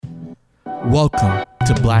Welcome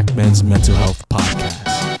to Black Men's Mental Health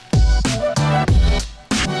Podcast.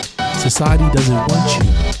 Society doesn't want you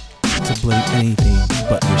to blame anything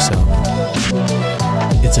but yourself.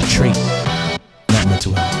 It's a trait, not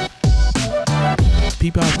mental health.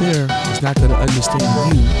 People out there is not going to understand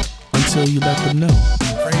you until you let them know.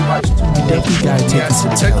 You definitely got to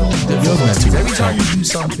take into account your mental health. Every time you do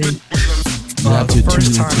something, you have to tune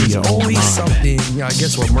into your own always mind. something. I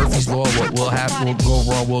guess what Murphy's Law, what will happen,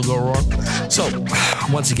 will go wrong. So,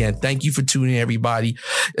 once again, thank you for tuning in, everybody.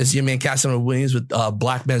 It's your man, Casanova Williams, with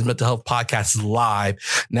Black Men's Mental Health Podcast Live.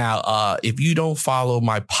 Now, if you don't follow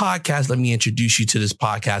my podcast, let me introduce you to this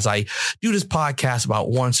podcast. I do this podcast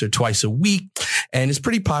about once or twice a week, and it's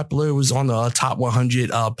pretty popular. It was on the top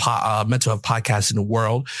 100 mental health podcasts in the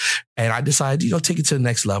world. And I decided, take it to the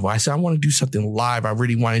next level. I said, I want to do something live. I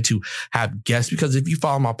really wanted to have guests because if you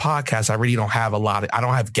follow my podcast, I really don't have I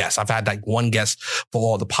don't have guests. I've had like one guest for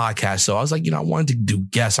all the podcasts. So I was like, I wanted to do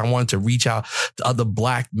guests. I wanted to reach out to other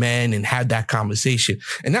Black men and have that conversation.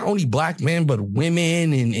 And not only Black men, but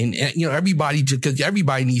women and everybody, because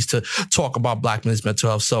everybody needs to talk about Black men's mental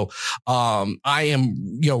health. So I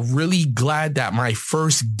am, really glad that my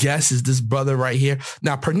first guest is this brother right here.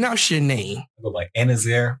 Now, pronounce your name. I go like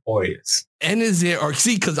Enazir Orias. Enazir, or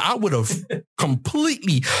see, because I would have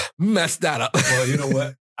completely messed that up. Well, you know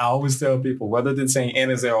what? I always tell people, rather than saying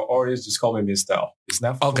Enazir or Orias, just call me Mr. O. It's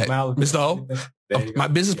not for Okay, formality. Mr. O. My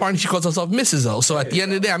business partner, she calls herself Mrs. O. So at the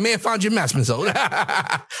end of the day, I may have found your mess, Miss O. Well,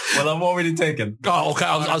 I'm already taken. Oh, okay.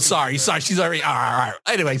 I'm sorry. She's already. All right.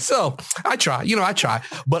 Anyway, so I try. I try.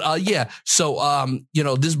 But yeah. So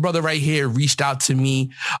this brother right here reached out to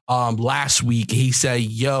me last week. He said,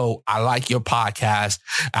 "Yo, I like your podcast."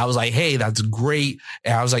 I was like, "Hey, that's great."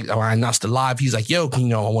 And I was like, I announced it live. He's like, "Yo,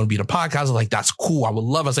 I want to be in a podcast." I was like, "That's cool. I would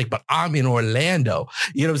love it." I was like, "But I'm in Orlando."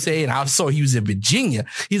 You know what I'm saying? I saw he was in Virginia.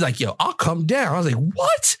 He's like, "Yo, I'll come down." I was like,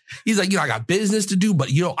 "What?" He's like, "I got business to do, but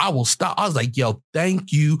I will stop." I was like, "Yo,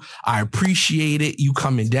 thank you. I appreciate it. You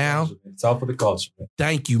coming down." It's all for the culture, man.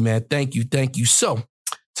 Thank you, man. Thank you. So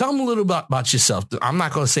tell me a little bit about yourself. I'm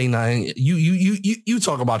not going to say nothing. You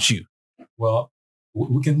talk about you. Well,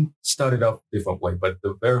 we can start it off a different way, but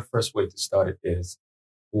the very first way to start it is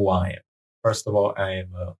who I am. First of all, I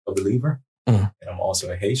am a believer, and I'm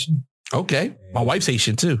also a Haitian. Okay. And my wife's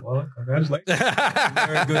Haitian too. Well, congratulations.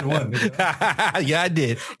 Very good one. Yeah, I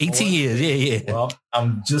did. 18 years. Yeah. Well,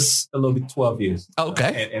 I'm just a little bit 12 years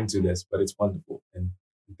into this, but it's wonderful. And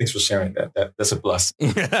thanks for sharing that. That's a plus.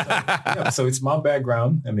 So it's my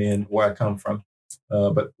background. Where I come from.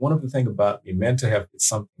 But one of the things about me, mental health is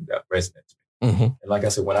something that resonates with me. Mm-hmm. And like I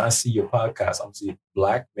said, when I see your podcast, I'm seeing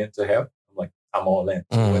Black mental health. I'm like, I'm all in.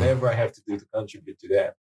 So whatever I have to do to contribute to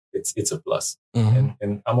that, it's a plus. Mm-hmm.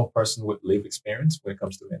 And I'm a person with lived experience when it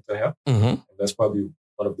comes to mental health. Mm-hmm. And that's probably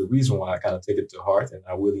one of the reasons why I kind of take it to heart and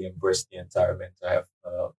I really embrace the entire mental health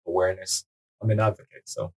awareness. I'm an advocate.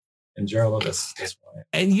 So in general, that's why I am.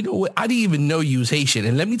 And you know what? I didn't even know you was Haitian.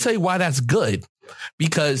 And let me tell you why that's good.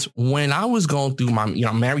 Because when I was going through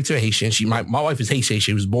I'm married to a Haitian. My wife is Haitian.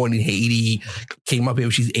 She was born in Haiti, came up here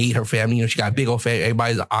when she's 8, her family, she got a big old family.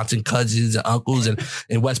 Everybody's aunts and cousins and uncles. And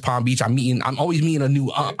in West Palm Beach, I'm always meeting a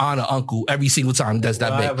new aunt or uncle every single time. That's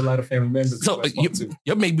that big. I have a lot of family members. So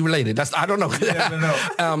you're maybe related. I don't know.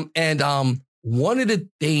 Yeah, and one of the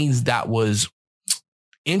things that was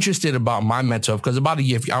interested about my mental health, because about a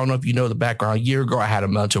year, I don't know if you know the background, a year ago, I had a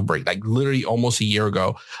mental break, like literally almost a year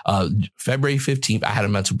ago, February 15th, I had a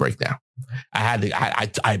mental breakdown.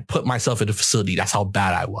 I put myself in a facility. That's how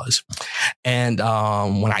bad I was. And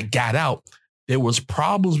when I got out, there was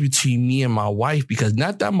problems between me and my wife because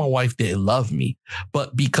not that my wife didn't love me,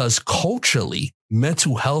 but because culturally,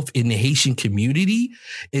 mental health in the Haitian community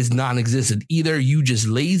is non-existent. Either you just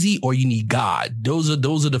lazy or you need God. Those are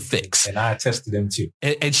the fix. And I attest to them too.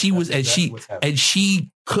 And she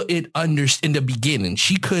couldn't understand in the beginning.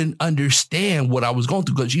 She couldn't understand what I was going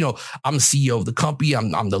through because, I'm the CEO of the company.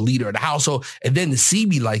 I'm the leader of the household. And then to see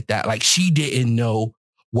me like that, like she didn't know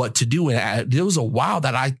what to do. And there was a while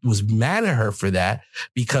that I was mad at her for that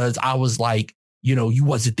because I was like, you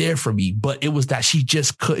wasn't there for me. But it was that she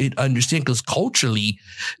just couldn't understand because culturally,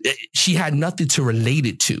 she had nothing to relate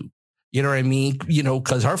it to. You know what I mean?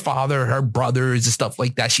 Because her father, her brothers and stuff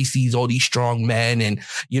like that, she sees all these strong men and,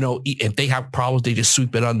 if they have problems, they just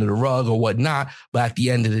sweep it under the rug or whatnot. But at the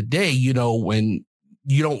end of the day, when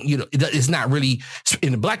you don't, it's not really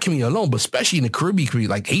in the Black community alone, but especially in the Caribbean community,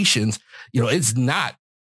 like Haitians, it's not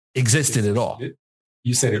existed at all.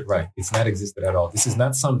 You said it right. It's not existed at all. This is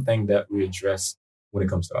not something that we address when it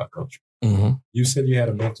comes to our culture. Mm-hmm. You said you had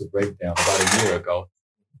a mental breakdown about a year ago,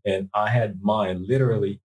 and I had mine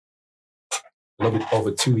literally a little bit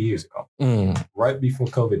over 2 years ago, right before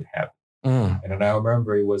COVID happened. And then I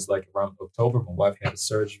remember it was like around October, my wife had a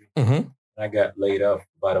surgery, and I got laid up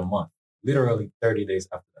about a month, literally 30 days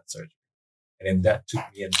after that surgery. And then that took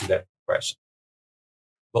me into that depression.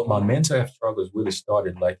 But my mental health struggles really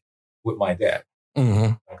started like with my dad.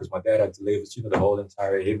 Because my dad had to live with, the whole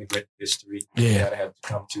entire immigrant history. Yeah. My dad had to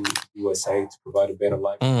come to the USA to provide a better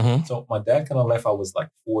life. So my dad kind of left, I was like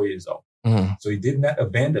 4 years old. So he did not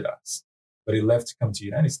abandon us, but he left to come to the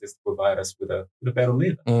United States to provide us with a better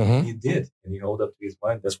living. He did. And he held up to his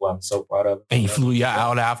mind. That's why I'm so proud of him. And he flew you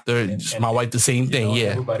out after. And my wife, the same thing.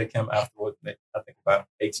 Yeah. Everybody came afterward, I think about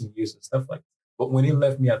 18 years and stuff like that. But when he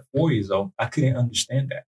left me at 4 years old, I couldn't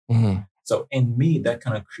understand that. So in me, that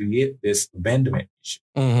kind of created this abandonment issue.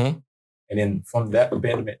 And then from that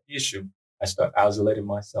abandonment issue, I started isolating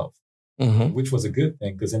myself, which was a good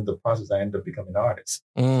thing because in the process, I ended up becoming an artist.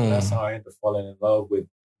 So that's how I ended up falling in love with,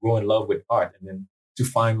 growing in love with art and then to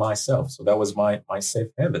find myself. So that was my safe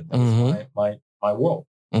haven. That was my world.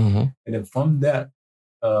 And then from that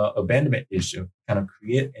abandonment issue, kind of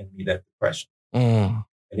created in me that depression.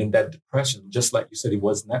 And in that depression, just like you said, it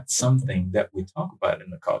was not something that we talk about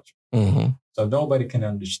in the culture. So nobody can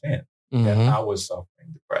understand that I was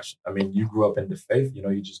suffering depression. I mean, you grew up in the faith,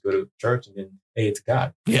 you just go to church and then, hey, it's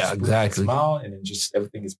God. Yeah, exactly. Smile and then just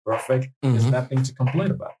everything is perfect. There's nothing to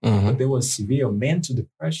complain about. But there was severe mental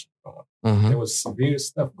depression going on. There was severe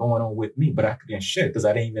stuff going on with me, but I couldn't share because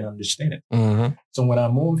I didn't even understand it. So when I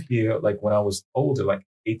moved here, like when I was older, like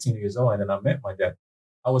 18 years old, and then I met my dad,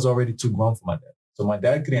 I was already too grown for my dad. So my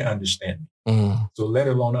dad couldn't understand me. So let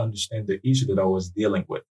alone understand the issue that I was dealing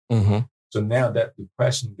with. So now that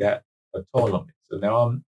depression got a toll on me. So now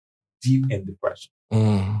I'm deep in depression.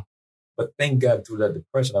 But thank God through that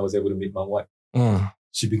depression, I was able to meet my wife.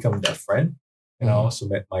 She became that friend. And I also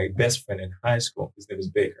met my best friend in high school. His name is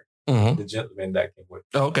Baker, the gentleman that came with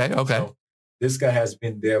me. Okay. So this guy has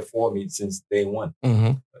been there for me since day one.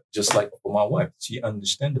 Just like for my wife, she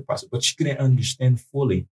understood the process, but she couldn't understand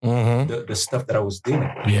fully the stuff that I was dealing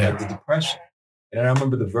with, like the depression. And then I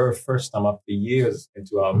remember the very first time after years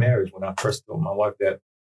into our marriage, when I first told my wife that,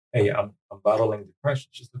 hey, I'm battling depression.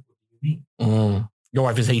 She said, what do you mean? Your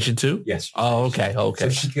wife is Haitian too? Yes. Oh, okay. So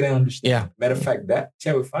she couldn't understand. Yeah. Matter of fact, that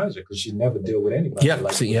terrifies her because she never dealt with anybody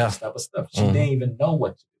this type of stuff. She didn't even know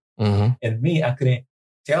what to do. And me, I couldn't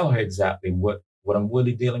tell her exactly what I'm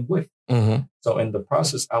really dealing with. So in the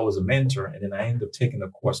process, I was a mentor, and then I ended up taking a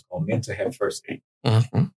course called Mental Health First Aid.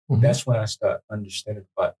 That's when I started understanding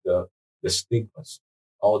about the stigmas,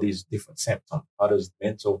 all these different symptoms. How does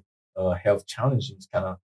mental health challenges kind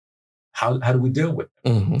of, how do we deal with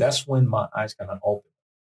them? That's when my eyes kind of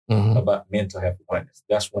opened about mental health awareness.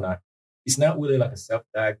 That's when it's not really like a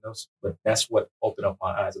self-diagnosis, but that's what opened up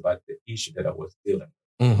my eyes about the issue that I was dealing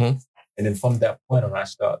with. And then from that point on, I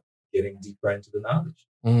started getting deeper into the knowledge.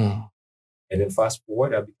 And then fast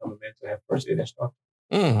forward, I become a mental health first aid instructor.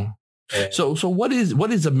 So what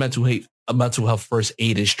is a mental health first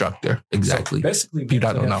aid instructor exactly? So basically,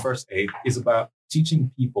 mental health first aid is about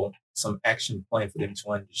teaching people some action plan for them to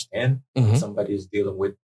understand somebody is dealing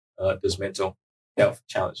with those mental health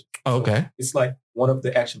challenges. Okay, so it's like one of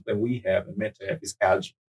the action plan we have in mental health is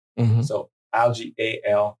ALGEE. So ALGEE,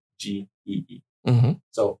 ALGEE.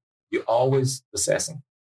 So you're always assessing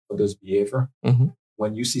for those behavior.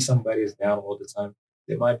 When you see somebody is down all the time,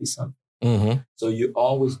 there might be something. So you're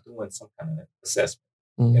always doing some kind of assessment.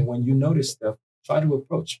 And when you notice stuff, try to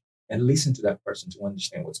approach and listen to that person to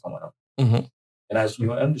understand what's going on. And as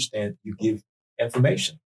you understand, you give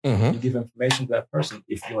information. You give information to that person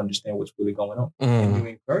if you understand what's really going on. And you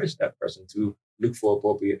encourage that person to look for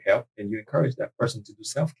appropriate help, and you encourage that person to do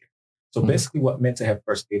self-care. So basically what mental health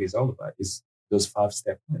first aid is all about is those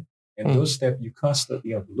 5-step plans. And those steps, you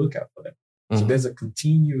constantly have to look out for them. So there's a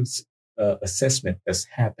continuous assessment that's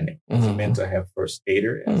happening as a mental health first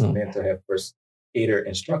aider, as a mental health first aider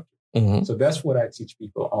instructor. So that's what I teach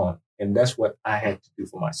people on. And that's what I had to do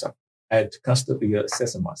for myself. I had to constantly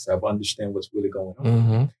assess myself, understand what's really going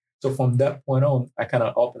on. So from that point on, I kind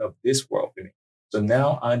of opened up this world for me. So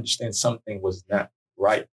now I understand something was not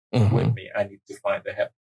right with me. I need to find the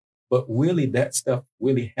help. But really, that stuff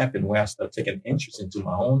really happened when I started taking interest into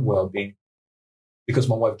my own well-being because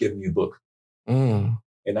my wife gave me a book. And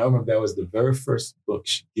I remember that was the very first book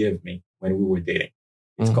she gave me when we were dating.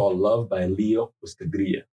 It's called Love by Leo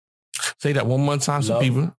Buscaglia. Say that one more time, so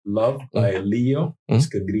people. Love by Leo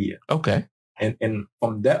Buscaglia. Okay. And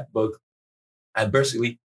from that book, I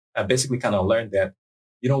basically kind of learned that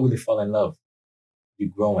you don't really fall in love. You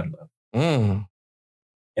grow in love.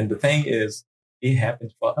 And the thing is, it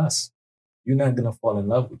happens for us. You're not going to fall in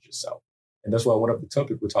love with yourself. And that's why one of the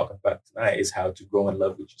topics we're talking about tonight is how to grow in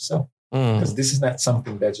love with yourself. Because this is not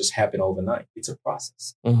something that just happened overnight. It's a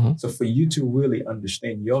process. So for you to really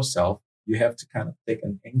understand yourself, you have to kind of take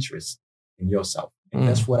an interest in yourself. And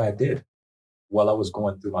that's what I did while I was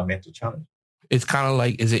going through my mental challenge. It's kind of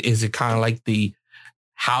like, is it kind of like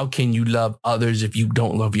how can you love others if you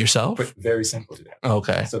don't love yourself? But very simple to that.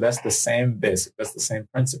 Okay. So that's the same basic. That's the same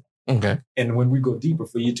principle. Okay. And when we go deeper,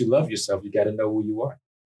 for you to love yourself, you got to know who you are.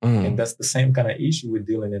 And that's the same kind of issue we're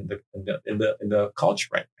dealing in the culture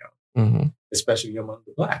right now, especially among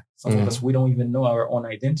the Black. Some of us, we don't even know our own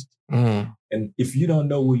identity. And if you don't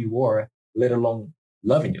know who you are, let alone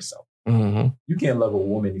loving yourself, you can't love a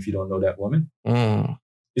woman if you don't know that woman.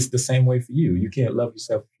 It's the same way for you. You can't love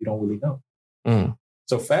yourself if you don't really know.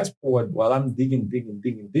 So fast forward, while I'm digging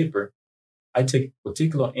deeper, I take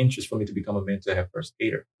particular interest for me to become a mental health first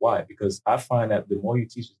aider. Why? Because I find that the more you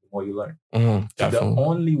teach, the more you learn. The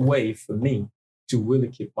only way for me to really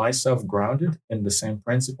keep myself grounded in the same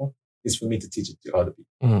principle is for me to teach it to other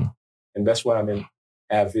people. And that's why I'm an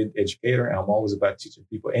avid educator. I'm always about teaching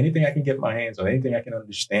people. Anything I can get my hands on, anything I can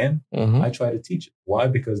understand, I try to teach it. Why?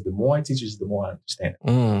 Because the more I teach it, the more I understand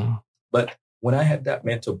it. But when I had that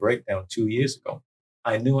mental breakdown 2 years ago,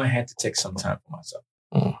 I knew I had to take some time for myself.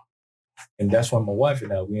 And that's why my wife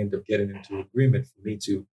and I, we ended up getting into agreement for me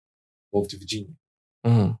to move to Virginia.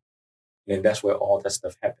 And that's where all that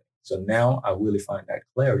stuff happened. So now I really find that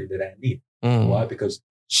clarity that I need. Why? Because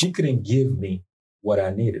she couldn't give me what I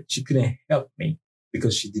needed. She couldn't help me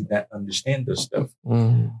because she did not understand those stuff.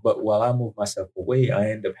 But while I moved myself away, I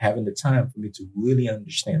ended up having the time for me to really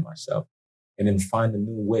understand myself and then find a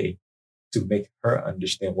new way to make her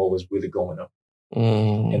understand what was really going on.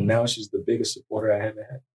 And now she's the biggest supporter I ever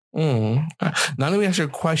had. Now let me ask you a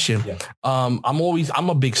question. I'm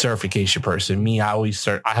a big certification person. I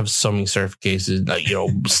have so many certifications, like,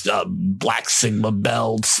 Black Sigma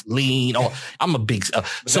belts, lean. I'm a big.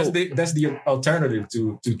 So that's the alternative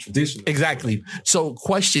to traditional. Exactly. So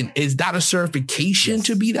question, is that a certification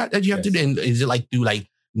to be that you have to do? And is it like through like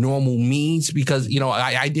normal means? Because,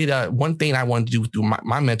 I did one thing I wanted to do through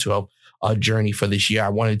my mental health journey for this year. I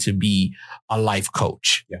wanted to be a life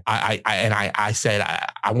coach. I said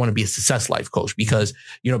I want to be a success life coach because,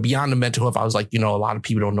 beyond the mental health, I was like, a lot of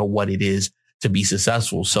people don't know what it is to be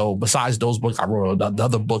successful. So besides those books, I wrote the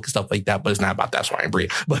other book and stuff like that, but it's not about that. So I ain't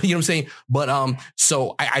breathe. But you know what I'm saying? But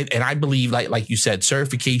so I believe like you said,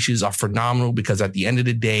 certifications are phenomenal because at the end of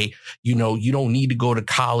the day, you don't need to go to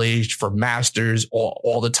college for masters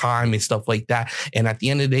all the time and stuff like that. And at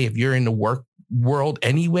the end of the day, if you're in the world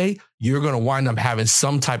anyway, you're going to wind up having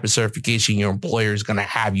some type of certification your employer is going to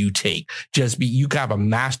have you take. You can have a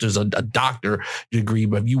master's, a doctor degree,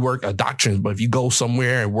 but if you work a doctorate, but if you go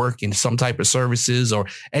somewhere and work in some type of services or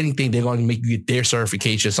anything, they're going to make you get their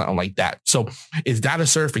certification, something like that. So is that a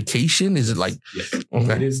certification? Is it like, yes,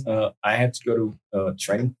 okay. It is. I had to go to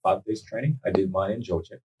training, 5 days training. I did mine in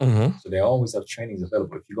Georgia. So they always have trainings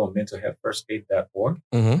available. If you go on mentalhealthfirstaid.org,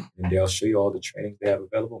 and they'll show you all the trainings they have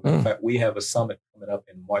available. In fact, we have a summit coming up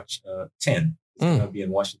in March 10. It's going to be in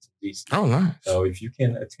Washington, D.C. Oh, nice. So if you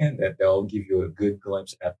can attend that, they'll give you a good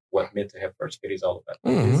glimpse at what mental health first aid is all about.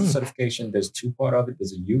 There's a certification. There's 2 parts of it.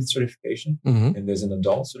 There's a youth certification and there's an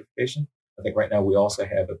adult certification. I think right now we also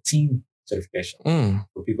have a teen certification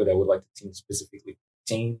for people that would like to team specifically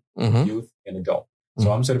teen, youth, and adult.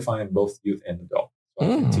 So I'm certifying both youth and adult. So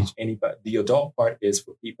I can teach anybody. The adult part is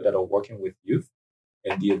for people that are working with youth.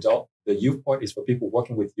 And the youth part is for people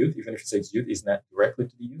working with youth. Even if it says youth, it's not directly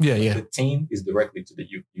to the youth. The teen is directly to the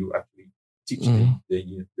youth. You actually teach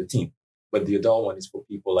the teen. But the adult one is for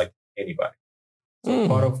people like anybody. So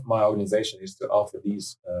part of my organization is to offer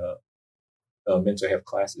these mental health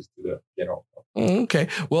classes to the general public. Okay.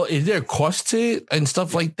 Well, is there a cost to it and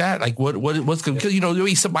stuff like that? Like what's because there'll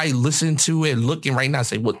be somebody listening to it, looking right now, and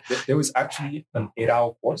say what? There was actually an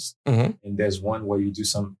 8-hour course, and there's one where you do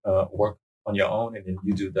some work on your own, and then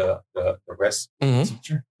you do the rest with the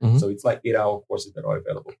teacher. So it's like 8-hour courses that are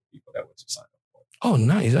available for people that want to sign up for. Oh,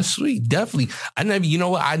 nice. That's sweet. Definitely. I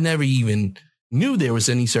never even knew there was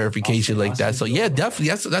any certification like that. So yeah,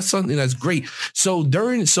 definitely. That's something that's great. So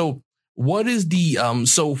what is the,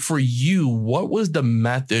 so for you, what was the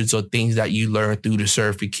methods or things that you learned through the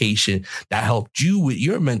certification that helped you with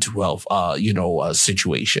your mental health,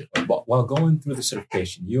 situation? While going through the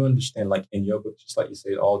certification, you understand, like in your book, just like you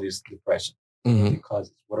said, all these depression,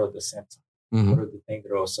 causes, what are the symptoms? What are the things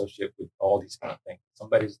that are associated with all these kind of things?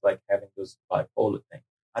 Somebody's like having those bipolar things.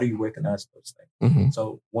 How do you recognize those things?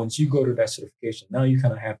 So once you go to that certification, now you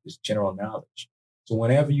kind of have this general knowledge. So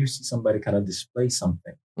whenever you see somebody kind of display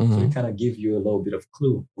something, so it kind of give you a little bit of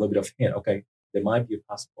clue, a little bit of hint. Okay, there might be a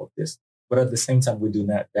possible of this, But at the same time, we do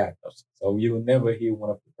not diagnose. So you will never hear one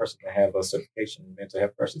of the person that have a certification in mental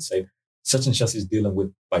health person say, such and such is dealing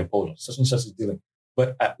with bipolar, such and such is dealing.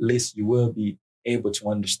 But at least you will be able to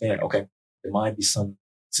understand, okay, there might be some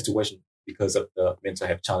situation because of the mental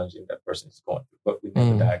health challenge that person is going through, but we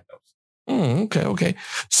never diagnose. Okay.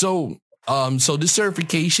 So this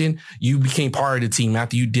certification, you became part of the team.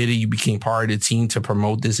 After you did it, you became part of the team to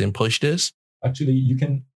promote this and push this? Actually, you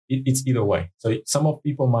can, it's either way. So some of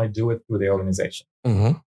people might do it through the organization.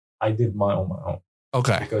 Mm-hmm. I did mine on my own.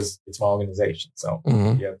 Okay. Because it's my organization. So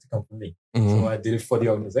you have to come from me. So I did it for the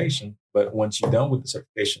organization. But once you're done with the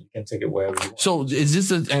certification, you can take it wherever you want. So is this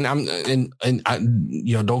don't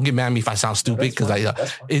get mad at me if I sound stupid, because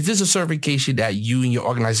is this a certification that you and your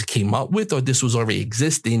organizer came up with, or this was already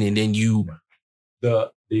existing and then you?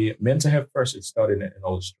 The mental health first, it started in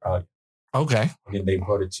Australia. Okay. And then they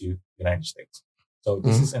brought it to the United States. So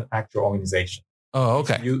this is an actual organization. Oh,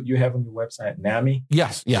 okay. You have on your website NAMI?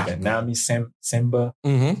 Yes, yeah. Okay, NAMI, SEMBA.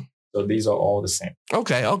 Mm-hmm. So these are all the same.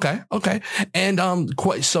 Okay. And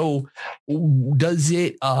so does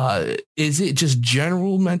it is it just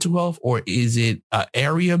general mental health, or is it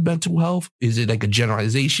area mental health? Is it like a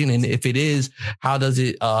generalization? And if it is, how does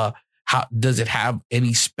it have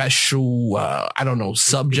any special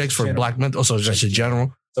subjects for Black mental? So just a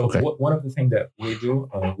general. So one of the things that we do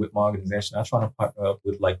with my organization, I try to partner up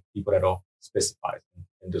with like people that are specified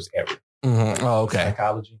in those areas. Mm-hmm. Oh, okay.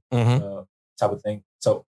 Psychology type of thing.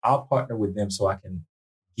 So I'll partner with them so I can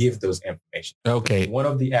give those information. Okay. One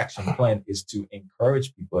of the action plan is to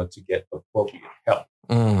encourage people to get appropriate help.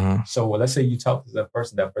 Mm-hmm. So let's say you talk to that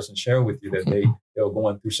person share with you that they're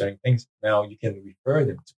going through certain things. Now you can refer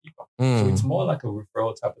them to people. So it's more like a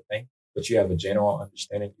referral type of thing, but you have a general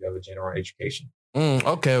understanding, you have a general education.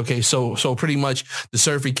 Okay. So pretty much the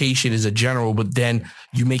certification is a general, but then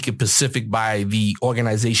you make it specific by the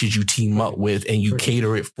organizations you team up with, and you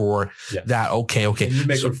cater it for that. Okay. And you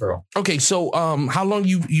make a referral. Okay. So how long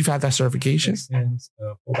you've had that certification? Since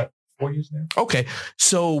for about 4 years now. Okay.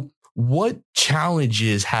 So what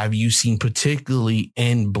challenges have you seen, particularly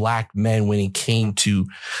in Black men, when it came to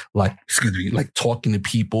like talking to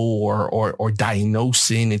people or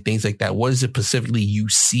diagnosing and things like that? What is it specifically you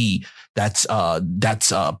see that's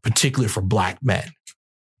particular for Black men?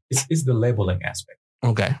 It's the labeling aspect.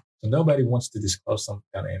 Okay. So nobody wants to disclose some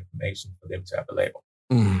kind of information for them to have a label.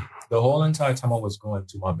 The whole entire time I was going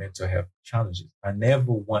through my mental health challenges, I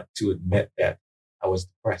never want to admit that I was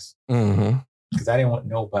depressed. Because I didn't want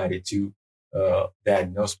nobody to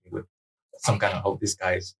diagnose me with some kind of,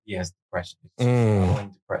 he has depression.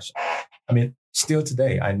 Depression. I mean, still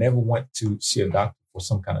today, I never went to see a doctor for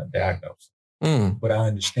some kind of diagnosis. But I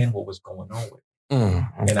understand what was going on with it.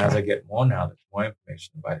 And as I get more knowledge, more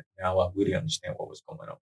information about it, now I really understand what was going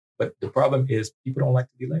on. But the problem is people don't like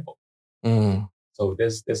to be labeled. So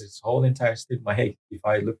there's this whole entire stigma. Hey, if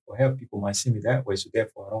I look for help, people might see me that way. So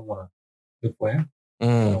therefore, I don't want to look for help. I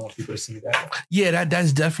don't want people to see me that way. Yeah,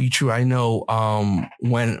 that's definitely true. I know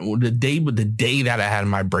when the day that I had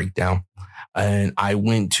my breakdown, and I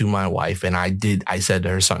went to my wife and I said to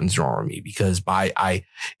her, something's wrong with me, because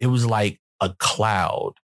it was like a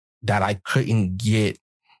cloud that I couldn't get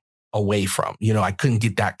away from. I couldn't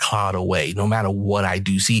get that cloud away no matter what I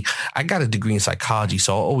do. See, I got a degree in psychology,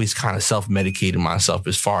 so I always kind of self-medicated myself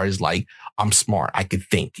as far as like, I'm smart. I could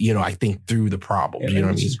think, I think through the problem. You know what I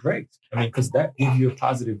mean? Which is great. I mean, because that gives you a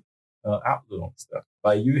positive outlook on stuff.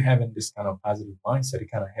 By you having this kind of positive mindset, it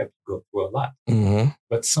kind of helps you go through a lot.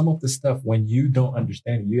 But some of the stuff, when you don't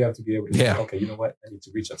understand, you have to be able to say, okay, you know what? I need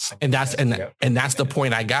to reach out to someone. And that's the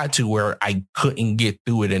point I got to, where I couldn't get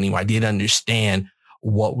through it anymore. I didn't understand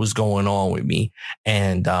what was going on with me.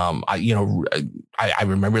 And, I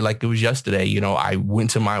remember like it was yesterday, I went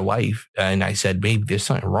to my wife and I said, babe, there's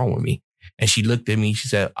something wrong with me. And she looked at me, she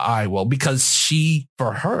said, all right, well, because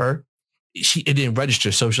for her, it didn't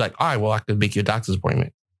register. So she's like, all right, well, I could make you a doctor's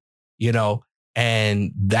appointment,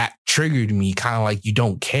 and that triggered me, kind of like, you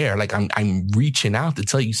don't care. Like I'm reaching out to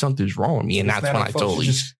tell you something's wrong with me. And that's when I totally,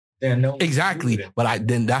 exactly. But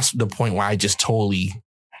then that's the point where I just totally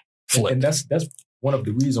flipped. And that's one of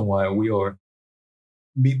the reasons why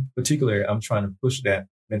me particularly, I'm trying to push that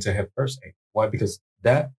mental health first aid. Why? Because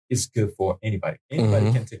that is good for anybody.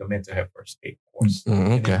 Anybody can take a mental health first aid course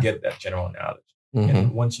and then get that general knowledge.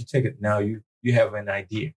 And once you take it, now you have an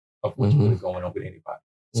idea of what's really going on with anybody.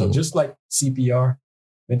 So just like CPR,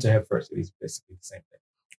 mental health first aid is basically the same thing.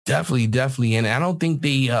 Definitely. And I don't think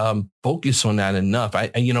they focus on that enough. I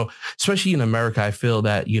especially in America, I feel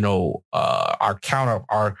that,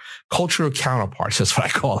 our cultural counterparts, that's what I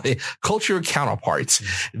call it, cultural counterparts,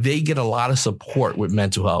 they get a lot of support with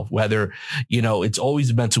mental health, whether, it's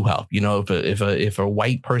always mental health. If a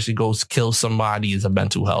white person goes kill somebody, it's a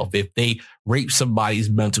mental health. If they rape somebody's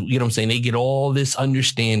mental, what I'm saying? They get all this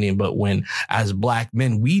understanding. But when as Black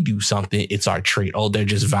men, we do something, it's our trait. Oh, they're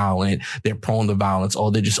just violent. They're prone to violence. Oh,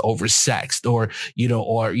 they're just oversexed or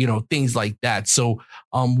things like that. So,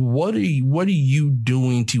 what are you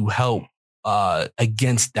doing to help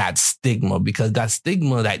against that stigma? Because that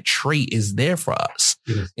stigma, that trait is there for us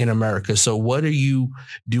in America. So what are you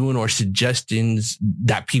doing or suggestions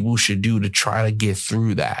that people should do to try to get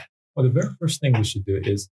through that? Well, the very first thing we should do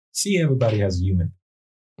is see everybody as human.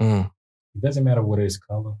 It doesn't matter what is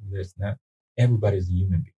color, whether it's not. Everybody's a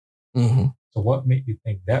human being. Mm-hmm. So what made you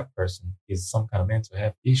think that person is some kind of mental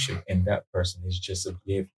health issue and that person is just a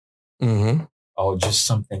behavior or just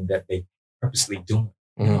something that they purposely doing?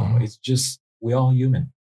 It's just, we're all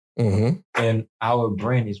human. And our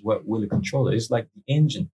brain is what will control it. It's like the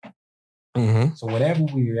engine. So whenever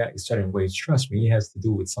we react in certain ways, trust me, it has to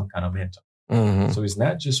do with some kind of mental. So it's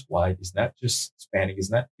not just white, it's not just Hispanic,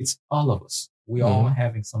 it's all of us. We all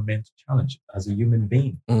having some mental challenges as a human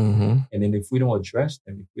being. And then if we don't address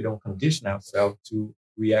them, if we don't condition ourselves to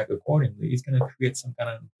react accordingly, it's going to create some kind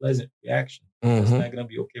of unpleasant reaction. It's not going to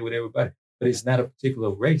be okay with everybody. But it's not a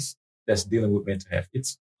particular race that's dealing with mental health.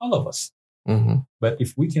 It's all of us. But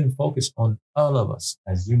if we can focus on all of us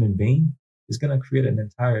as human beings, it's going to create an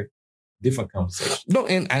entire different conversation. No,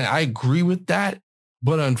 and I agree with that.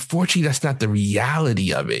 But unfortunately, that's not the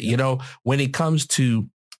reality of it. When it comes to,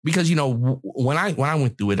 because, when I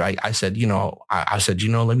went through it, I said, I said,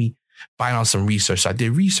 let me find out some research. So I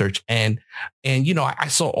did research and I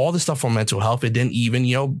saw all the stuff on mental health. And then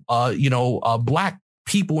even, Black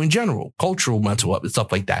people in general, cultural mental health and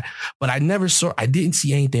stuff like that. But I didn't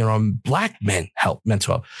see anything on Black men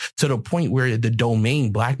mental health to the point where the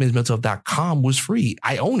domain blackmensmentalhealth.com was free.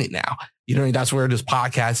 I own it now. That's where this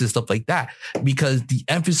podcast and stuff like that, because the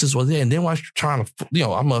emphasis was there. And then when I was trying to,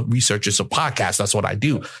 I'm a researcher, so podcasts, that's what I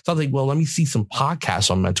do. So I was like, well, let me see some podcasts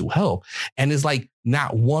on mental health. And it's like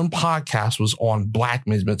not one podcast was on Black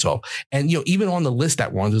men's mental health. And, even on the list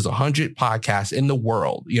that one, there's 100 podcasts in the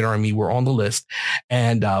world. You know what I mean? We're on the list.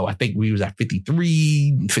 And I think we was at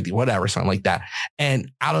 53, 50, whatever, something like that.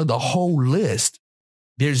 And out of the whole list,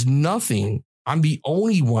 there's nothing. I'm the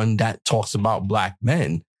only one that talks about Black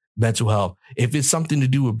men mental health. If it's something to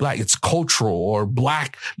do with Black, it's cultural or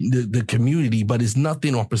Black, the community, but it's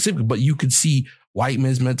nothing on Pacific. But you could see white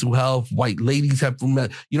men's mental health, white ladies have,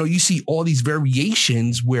 you see all these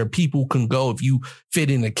variations where people can go. If you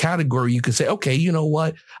fit in a category, you can say, okay, you know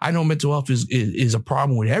what? I know mental health is a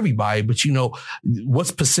problem with everybody, but what's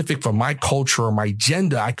specific for my culture or my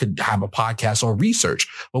gender, I could have a podcast or research.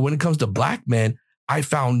 But when it comes to Black men, I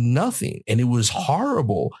found nothing. And it was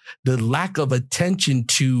horrible. The lack of attention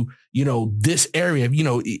to, this area,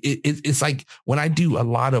 it's like when I do a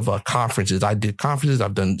lot of conferences, I've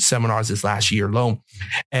done seminars this last year alone.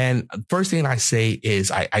 And first thing I say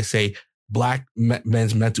is I say Black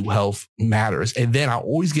men's mental health matters. And then I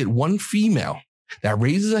always get one female that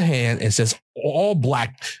raises a hand and says, all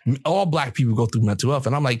black people go through mental health.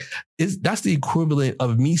 And I'm like, that's the equivalent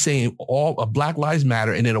of me saying all Black lives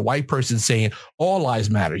matter. And then a white person saying all lives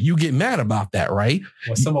matter. You get mad about that, right?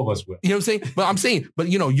 Well, some of us will. You know what I'm saying? But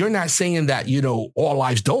you're not saying that, all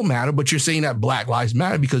lives don't matter, but you're saying that Black lives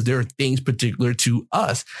matter because there are things particular to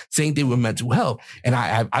us. Same thing with mental health. And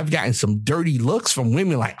I've gotten some dirty looks from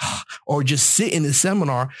women like, or just sit in the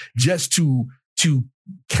seminar just to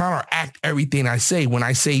counteract everything I say. When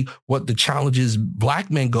I say what the challenges Black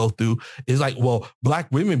men go through is like, well,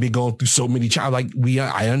 Black women been going through so many challenges.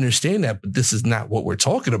 I understand that, but this is not what we're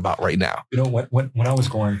talking about right now. When I was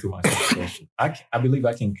going through my certification, I believe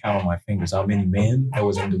I can count on my fingers how many men that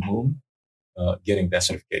was in the room getting that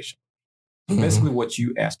certification. Basically, what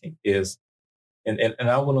you asking is, and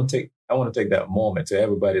I want to take that moment to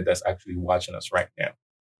everybody that's actually watching us right now.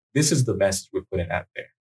 This is the message we're putting out there.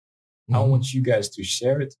 I want you guys to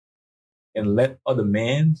share it and let other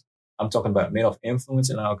men, I'm talking about men of influence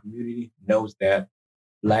in our community, knows that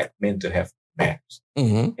Black mental health matters.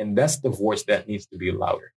 And that's the voice that needs to be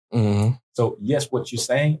louder. So yes, what you're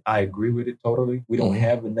saying, I agree with it totally. We don't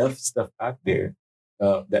have enough stuff out there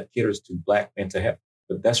that caters to Black mental health,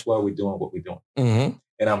 but that's why we're doing what we're doing.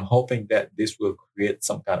 And I'm hoping that this will create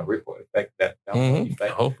some kind of ripple effect, that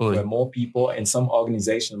effect, hopefully, where more people and some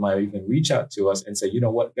organizations might even reach out to us and say, you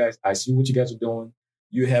know what, guys, I see what you guys are doing.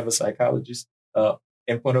 You have a psychologist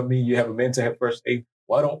in front of me. You have a mental health first aid.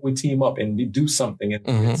 why don't we team up and do something and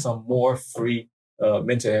get some more free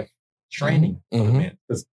mental health training for the men?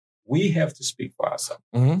 Because we have to speak for ourselves.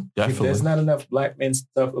 If there's not enough Black men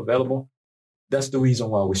stuff available, that's the reason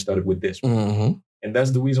why we started with this. And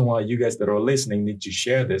that's the reason why you guys that are listening need to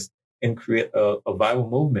share this and create a viral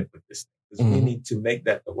movement with this. Because we need to make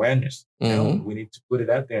that awareness. You know? We need to put it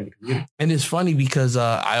out there in the community. And it's funny because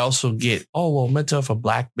I also get, mental health for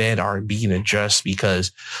Black men aren't being addressed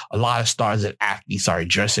because a lot of stars and athletes are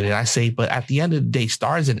addressing it. And I say, but at the end of the day,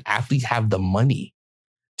 stars and athletes have the money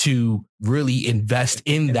to really invest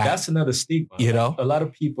in that. That's another stigma. You know, a lot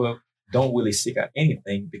of people don't really seek out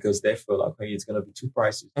anything because they feel like, hey, it's going to be too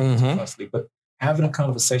pricey, too costly. But having a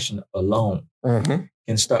conversation alone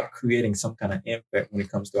can start creating some kind of impact when it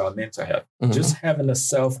comes to our mental health. Just having a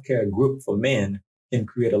self-care group for men can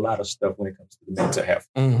create a lot of stuff when it comes to the mental health.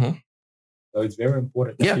 So it's very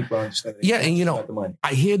important that people understand that. Yeah, and you know,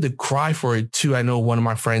 I hear the cry for it too. I know one of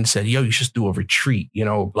my friends said, yo, you should do a retreat, you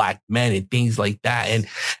know, Black men and things like that. And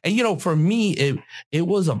you know, for me, it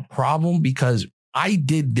was a problem because I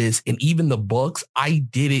did this, and even the books, I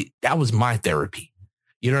did it. That was my therapy.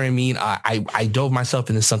 You know what I mean? I dove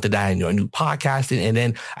myself into something that I knew. I knew podcasting, and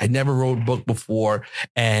then I never wrote a book before.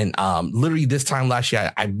 And literally this time last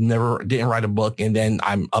year, I didn't write a book, and then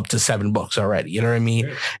I'm up to 7 books already. You know what I mean?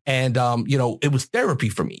 Yeah. And you know, it was therapy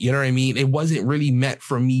for me. You know what I mean? It wasn't really meant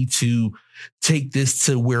for me to take this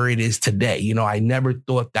to where it is today. You know, I never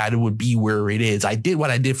thought that it would be where it is. I did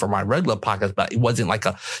what I did for my regular podcast, but it wasn't like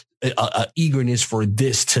a eagerness for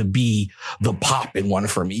this to be the popping one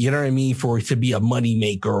for me. You know what I mean? For it to be a money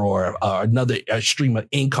maker or another stream of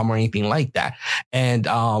income or anything like that. And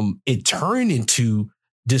it turned into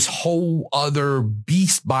this whole other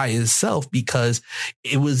beast by itself because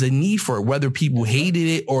it was a need for it, whether people hated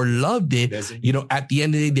it or loved it. You know, at the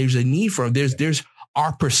end of the day, there's a need for it. There's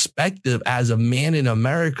our perspective as a man in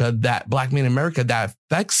America, that Black man in America, that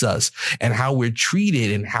affects us and how we're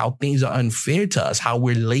treated and how things are unfair to us, how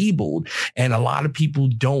we're labeled. And a lot of people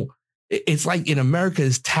don't. It's like in America,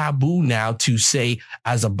 it's taboo now to say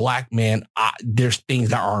as a Black man, there's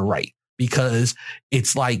things that aren't right, because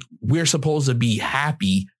it's like we're supposed to be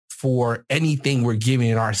happy for anything we're given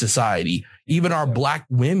in our society. Even our Black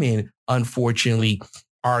women, unfortunately,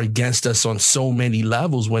 are against us on so many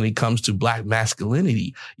levels when it comes to Black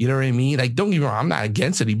masculinity. You know what I mean? Like, don't get me wrong, I'm not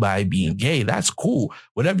against anybody being gay. That's cool.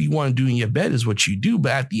 Whatever you want to do in your bed is what you do.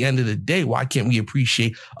 But at the end of the day, why can't we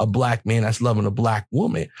appreciate a Black man that's loving a Black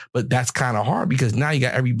woman? But that's kind of hard because now you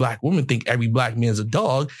got every Black woman think every Black man's a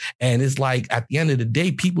dog. And it's like, at the end of the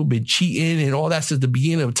day, people been cheating and all that since the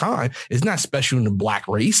beginning of time. It's not special in the Black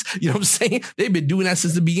race. You know what I'm saying? They've been doing that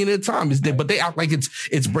since the beginning of time. But they act like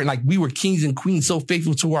it's like we were kings and queens, so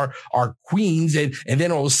faithful to our queens, and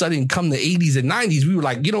then all of a sudden come the 80s and 90s, we were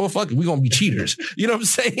like, you know what, fuck it, we're gonna be cheaters. You know what I'm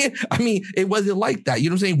saying? I mean, it wasn't like that. You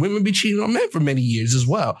know what I'm saying? Women been cheating on men for many years as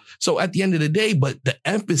well. So at the end of the day, but the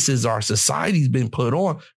emphasis our society's been put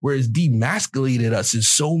on, where it's demasculated us in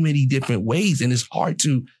so many different ways, and it's hard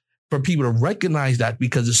for people to recognize that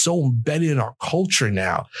because it's so embedded in our culture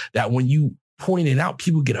now that when you point it out,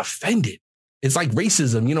 people get offended. It's like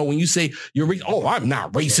racism. You know, when you say you're I'm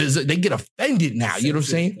not racist, they get offended now. You know what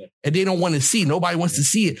I'm saying? And they don't want to see. Nobody wants to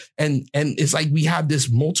see it. And it's like we have this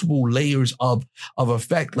multiple layers of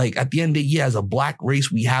effect. Like at the end of the year, as a Black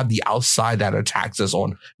race, we have the outside that attacks us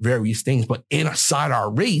on various things. But inside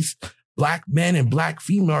our race, Black men and Black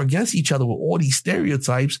female are against each other with all these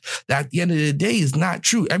stereotypes that at the end of the day is not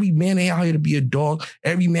true. Every man ain't out here to be a dog.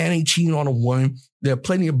 Every man ain't cheating on a woman. There are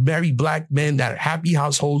plenty of married Black men that are happy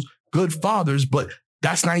households, good fathers, but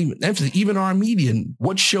that's not even emphasis. Even our media,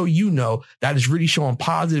 what show you know that is really showing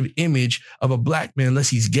positive image of a Black man unless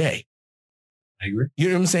he's gay? I agree. You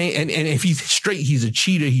know what I'm saying? And if he's straight, he's a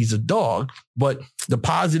cheater, he's a dog, but the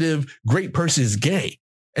positive, great person is gay.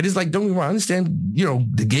 And it's like, don't get me wrong, I understand, you know,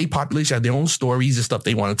 the gay population have their own stories and stuff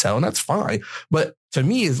they want to tell, and that's fine. But to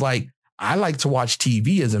me, it's like, I like to watch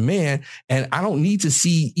TV as a man, and I don't need to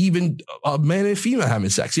see even a man and female having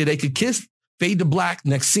sex. Yeah, they could kiss, fade to black,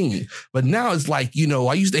 next scene. But now it's like, you know,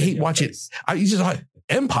 I used to hate watching, I used to like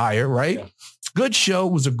Empire, right? Yeah. Good show,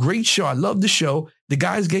 was a great show. I loved the show. The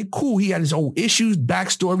guy's gay, cool. He had his own issues,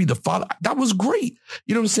 backstory, the father. That was great.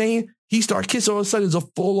 You know what I'm saying? He started kissing, all of a sudden, there's a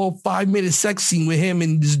full 5-minute sex scene with him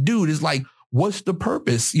and this dude. Is like, what's the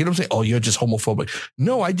purpose? You know what I'm saying? Oh, you're just homophobic.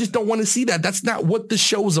 No, I just don't want to see that. That's not what the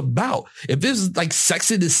show is about. If this is like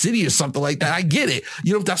Sex in the City or something like that, I get it.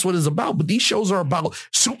 You know, if that's what it's about. But these shows are about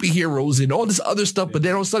superheroes and all this other stuff. But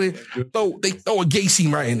then all of a sudden, they throw a gay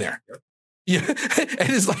scene right in there. Yeah. And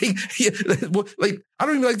it's like, like, I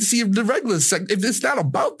don't even like to see the regular sex. If it's not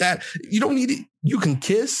about that, you don't need it. You can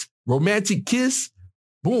kiss, romantic kiss,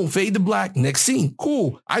 Boom, fade to black. Next scene.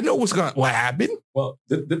 Cool. I know what happened. Well,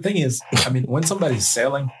 the thing is, I mean, when somebody's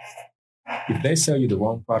selling, if they sell you the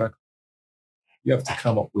wrong product, you have to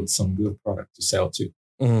come up with some good product to sell too.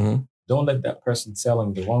 Mm-hmm. Don't let that person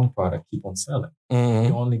selling the wrong product keep on selling. Mm-hmm.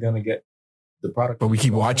 You're only going to get the product. But we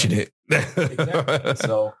keep watching it. Exactly.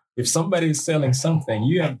 So if somebody is selling something,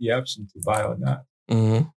 you have the option to buy or not.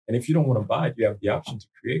 Mm-hmm. And if you don't want to buy it, you have the option to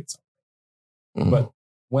create something. Mm-hmm. But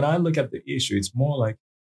when I look at the issue, it's more like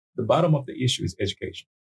the bottom of the issue is education.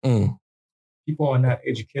 Mm. People are not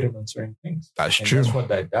educated on certain things. That's true. That's what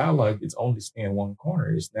that dialogue is only staying in one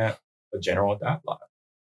corner. It's not a general dialogue.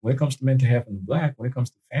 When it comes to mental health in the Black, when it comes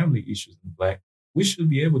to family issues in the Black, we should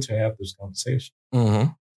be able to have those conversations.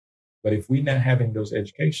 Mm-hmm. But if we're not having those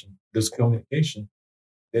communication,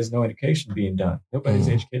 there's no education being done. Nobody's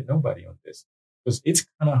educating nobody on this. Because it's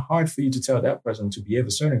kind of hard for you to tell that person to behave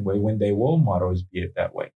a certain way when their role model is behave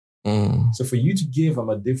that way. Mm. So for you to give them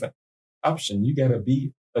a different option, you got to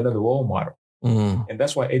be another role model. Mm. And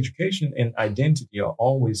that's why education and identity are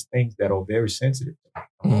always things that are very sensitive.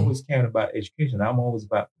 I'm always caring about education. I'm always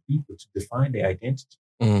about people to define their identity.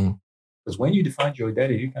 Because when you define your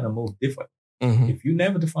identity, you kind of move differently. If you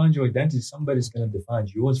never define your identity, somebody's going to define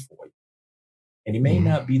yours for you. And it may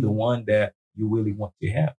not be the one that you really want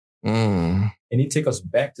to have. And it takes us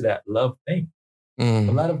back to that love thing.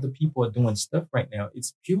 A lot of the people are doing stuff right now.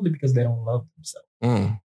 It's purely because they don't love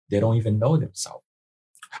themselves. They don't even know themselves.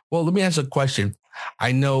 Well, let me ask a question.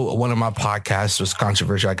 I know one of my podcasts was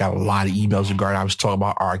controversial. I got a lot of emails regarding, I was talking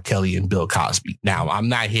about R. Kelly and Bill Cosby. Now, I'm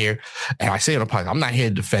not here, and I say on the podcast, I'm not here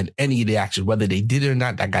to defend any of the actions, whether they did it or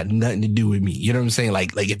not. That got nothing to do with me. You know what I'm saying?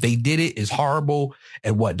 Like if they did it, it's horrible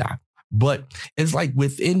and whatnot. But it's like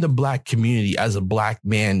within the Black community, as a Black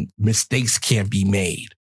man, mistakes can't be made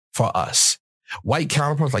for us. White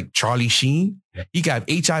counterparts like Charlie Sheen, he got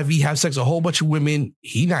HIV, have sex with a whole bunch of women.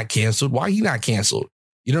 He not canceled. Why he not canceled?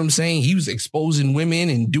 You know what I'm saying? He was exposing women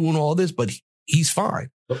and doing all this, but he's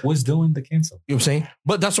fine. But what's doing the cancel? You know what I'm saying?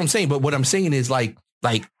 But that's what I'm saying. But what I'm saying is let me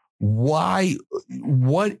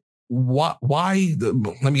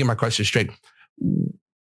get my question straight.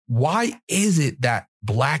 Why is it that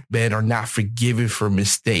Black men are not forgiven for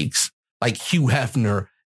mistakes like Hugh Hefner,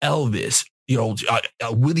 Elvis,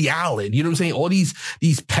 Woody Allen, you know what I'm saying? All these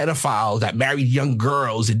pedophiles that married young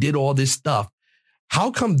girls and did all this stuff.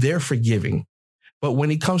 How come they're forgiving? But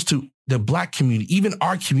when it comes to the Black community, even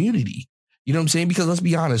our community, you know what I'm saying? Because let's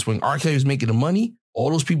be honest, when R. Kelly was making the money,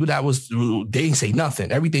 all those people they didn't say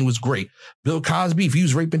nothing. Everything was great. Bill Cosby, if he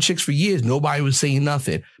was raping chicks for years, nobody was saying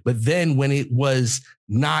nothing. But then when it was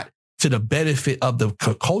not to the benefit of the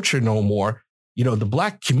culture no more, the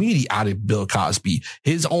Black community outed Bill Cosby,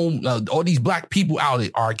 his own, all these Black people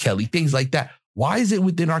outed R. Kelly, things like that. Why is it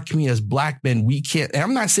within our community as Black men, we can't, and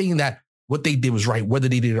I'm not saying that what they did was right, whether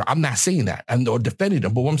they did it or I'm not saying that or defending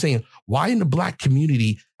them. But what I'm saying, why in the Black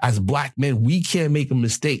community as Black men, we can't make a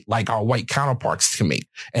mistake like our white counterparts can make.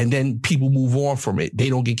 And then people move on from it. They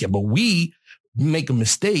don't get killed. But we make a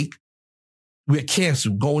mistake, we're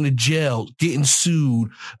canceled, going to jail, getting sued.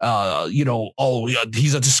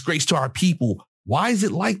 He's a disgrace to our people. Why is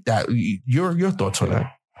it like that? Your thoughts on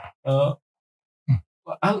that?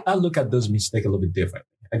 I look at those mistakes a little bit different.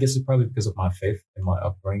 I guess it's probably because of my faith and my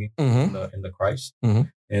upbringing in the Christ.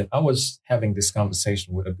 And I was having this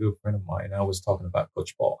conversation with a good friend of mine, and I was talking about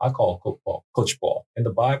Coach Paul. I call Coach Paul. In the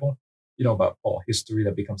Bible, about Paul, history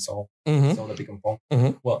that becomes Saul, Saul that becomes Paul.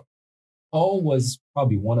 Well, Paul was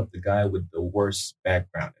probably one of the guys with the worst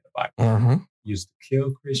background in the Bible. He used to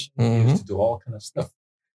kill Christians, he used to do all kind of stuff.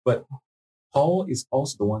 But Paul is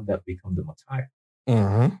also the one that became the Messiah.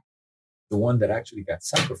 The one that actually got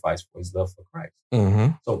sacrificed for his love for Christ.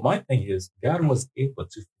 So my thing is, God was able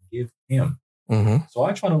to forgive him. So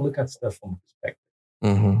I try to look at stuff from a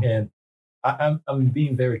perspective. And I'm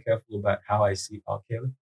being very careful about how I see R.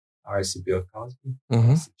 Kelly, how I see Bill Cosby, how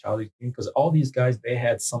I see Charlie Sheen, because all these guys, they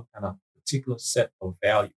had some kind of particular set of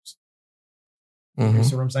values. You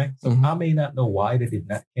see what I'm saying? So I may not know why they did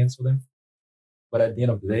not cancel them, but at the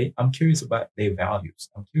end of the day, I'm curious about their values.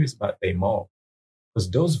 I'm curious about their moral. Because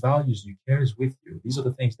those values you carry with you, these are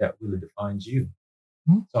the things that really defines you.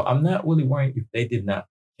 So I'm not really worried if they did not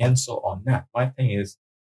cancel or not. My thing is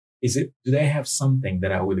do they have something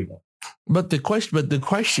that I really want? But the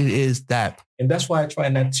question is that, and that's why I try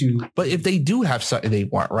not to. But if they do have something they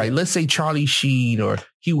want, right? Let's say Charlie Sheen or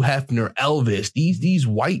Hugh Hefner, Elvis, these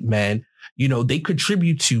white men, they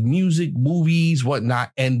contribute to music, movies,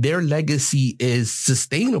 whatnot, and their legacy is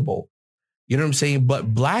sustainable. You know what I'm saying?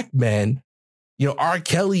 But Black men, R.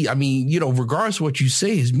 Kelly, I mean, regardless of what you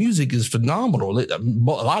say, his music is phenomenal. A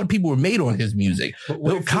lot of people were made on his music. But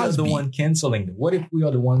what if we are the one canceling them? What if we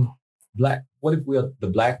are the one black? What if we are the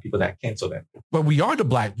black people that cancel them? But we are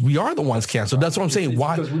the ones canceled. That's what I'm saying.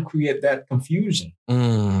 Why? Because we create that confusion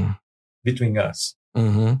between us.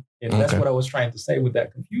 Mm-hmm. And that's what I was trying to say with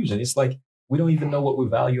that confusion. It's like we don't even know what we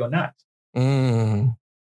value or not.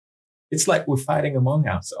 It's like we're fighting among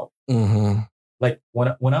ourselves. Like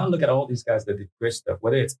when I look at all these guys that did great stuff,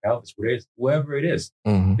 whether it's Elvis, whether it's whoever it is,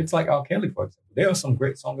 it's like R. Kelly, for example. There are some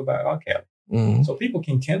great songs about R. Kelly. So people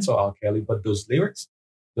can cancel R. Kelly, but those lyrics,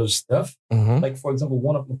 those stuff, like for example,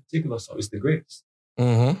 one of the particular songs is The Greatest.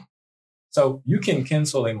 So you can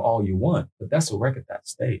cancel him all you want, but that's a record that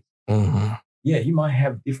stays. Yeah, you might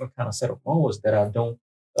have different kind of set of morals that I don't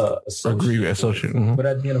agree with. But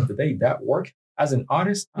at the end of the day, that work as an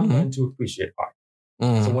artist, I'm going to appreciate art.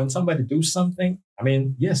 So when somebody do something, I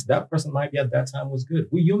mean, yes, that person might be at that time was good.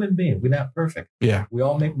 We're human beings. We're not perfect. Yeah. We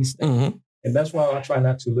all make mistakes. And that's why I try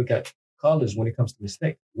not to look at colors when it comes to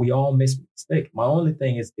mistake. We all make mistakes. My only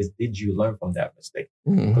thing is did you learn from that mistake?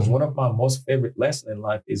 Because one of my most favorite lessons in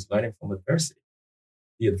life is learning from adversity.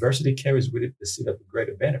 The adversity carries with it the seed of the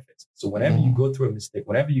greater benefits. So whenever you go through a mistake,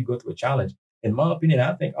 whenever you go through a challenge, in my opinion,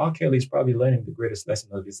 I think R. Kelly is probably learning the greatest lesson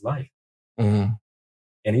of his life. And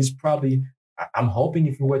he's probably, I'm hoping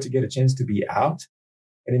if he were to get a chance to be out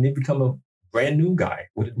and then he become a brand new guy.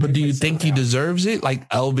 But do you think he deserves it? Like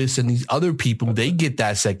Elvis and these other people, they get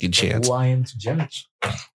that second chance. Who I am to judge?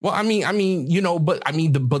 Well, I mean,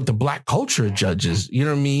 but the black culture judges, you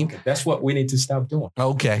know what I mean? Okay, that's what we need to stop doing.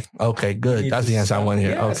 Okay, good. That's the answer I want to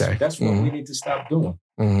hear. Yes, okay. That's what we need to stop doing.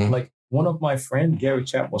 Like one of my friends, Gary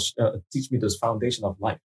Chapman, teach me this foundation of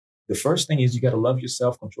life. The first thing is you got to love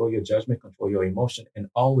yourself, control your judgment, control your emotion, and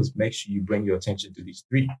always make sure you bring your attention to these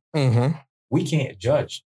three. We can't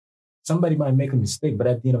judge. Somebody might make a mistake, but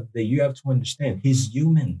at the end of the day, you have to understand he's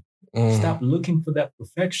human. Stop looking for that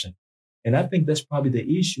perfection. And I think that's probably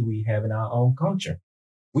the issue we have in our own culture.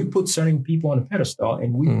 We put certain people on a pedestal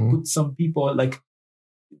and we put some people like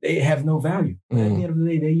they have no value. But at the end of the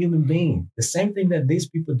day, they're human beings. The same thing that these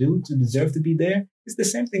people do to deserve to be there is the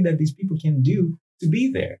same thing that these people can do to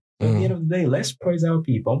be there. So at the end of the day, let's praise our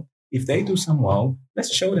people. If they do something wrong,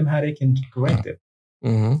 let's show them how they can correct it.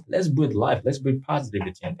 Let's breathe life. Let's breathe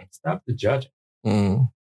positivity and stop the judging.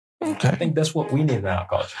 Okay. I think that's what we need in our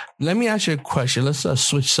culture. Let me ask you a question. Let's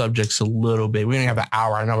switch subjects a little bit. We only have an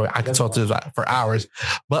hour. I know I can talk to this for hours,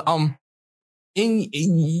 but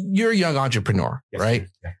you're a young entrepreneur, right?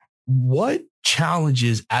 Yeah. What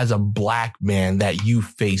challenges as a black man that you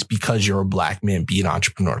face because you're a black man being an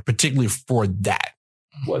entrepreneur, particularly for that?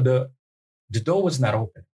 Well, the door was not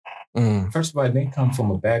open. First of all, I didn't come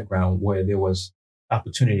from a background where there was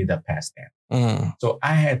opportunity that passed down. So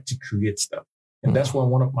I had to create stuff. And that's why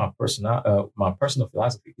one of my personal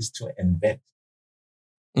philosophy is to invent.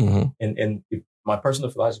 And my personal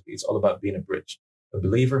philosophy is all about being a bridge, a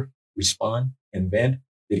believer, respond, invent,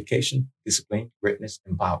 dedication, discipline, greatness,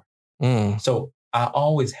 and power. So I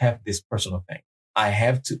always have this personal thing. I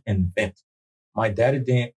have to invent. My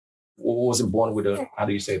daddy wasn't born with a, how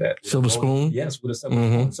do you say that? Silver spoon? Yes, with a silver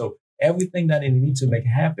spoon. So everything that I need to make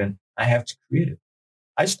happen, I have to create it.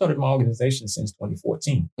 I started my organization since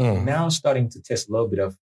 2014. Now I'm starting to test a little bit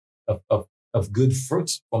of good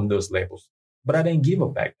fruits from those labels. But I didn't give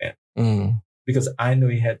up back then because I knew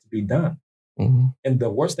it had to be done. And the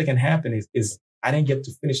worst that can happen is I didn't get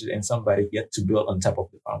to finish it and somebody get to build on top of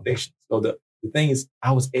the foundation. So the thing is,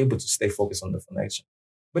 I was able to stay focused on the foundation.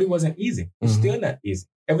 But it wasn't easy. It's still not easy.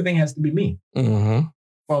 Everything has to be me.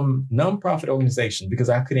 From nonprofit organization, because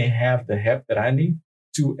I couldn't have the help that I need,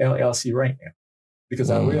 to LLC right now. Because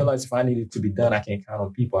I realized if I need it to be done, I can't count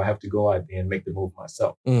on people. I have to go out there and make the move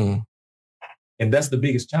myself. And that's the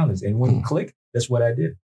biggest challenge. And when you click, that's what I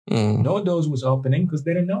did. No doors was opening because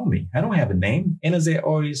they didn't know me. I don't have a name. And as they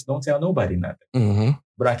always don't tell nobody nothing.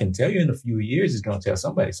 But I can tell you in a few years, it's going to tell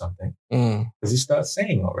somebody something. Because it starts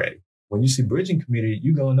saying already. When you see bridging community,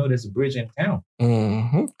 you're going to know there's a bridge in town.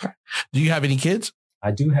 Do you have any kids?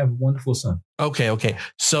 I do have a wonderful son. Okay.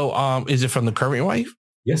 So is it from the current wife?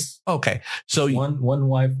 Yes. Okay. So one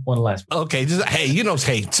wife, one last one. Okay.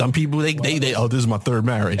 Hey, some people they this is my third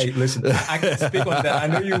marriage. Hey, listen, I can speak on that. I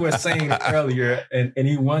know you were saying earlier, and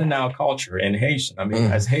you run in our culture in Haitian. I mean,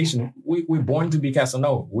 as Haitian, we're born to be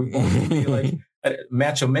Casanova. We're born to be like a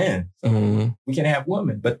macho man. So we can have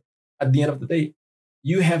women, but at the end of the day,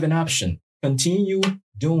 you have an option. Continue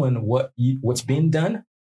doing what's being done,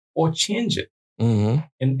 or change it.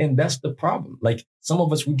 And that's the problem. Like some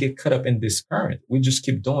of us, we get caught up in this current. We just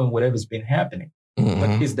keep doing whatever's been happening.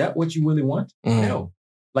 But is that what you really want? No.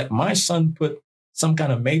 Like my son put some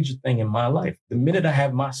kind of major thing in my life. The minute I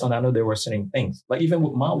have my son, I know there were certain things. Like even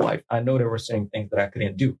with my wife, I know there were certain things that I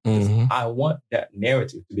couldn't do. I want that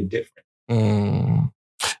narrative to be different.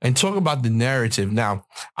 And talk about the narrative. Now,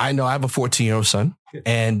 I know I have a 14-year-old son,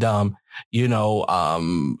 and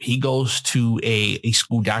he goes to a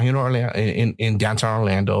school down here in Orlando, in downtown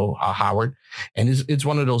Orlando, Howard, and it's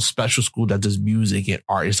one of those special schools that does music and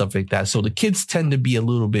art and stuff like that. So the kids tend to be a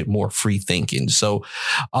little bit more free thinking. So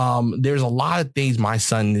there's a lot of things my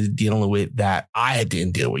son is dealing with that I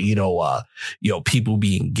didn't deal with. People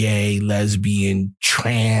being gay, lesbian,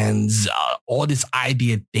 trans, all this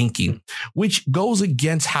idea thinking, which goes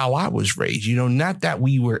against how I was raised. Not that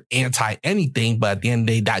we were anti anything, but at the end of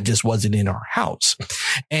the day, that just wasn't in our house.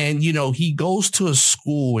 And he goes to a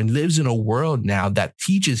school and lives in a world now that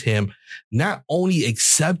teaches him not only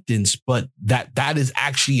acceptance, but that is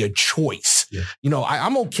actually a choice. Yeah.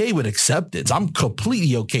 I'm okay with acceptance. I'm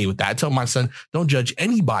completely okay with that. I tell my son, don't judge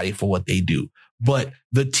anybody for what they do. But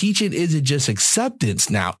the teaching isn't just acceptance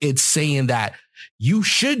now. It's saying that you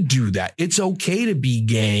should do that. It's okay to be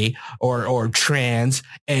gay or trans,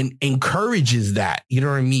 and encourages that. You know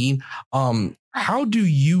what I mean? How do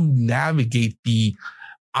you navigate the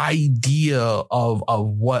idea of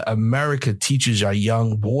what America teaches our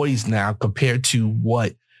young boys now compared to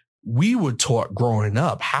what we were taught growing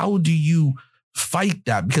up? How do you fight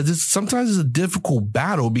that? Because sometimes it's a difficult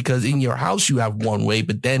battle, because in your house you have one way,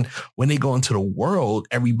 but then when they go into the world,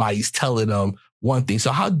 everybody's telling them one thing.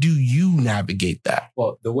 So how do you navigate that?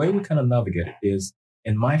 Well, the way we kind of navigate it is,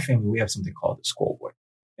 in my family, we have something called the scoreboard.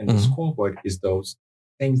 And the scoreboard is those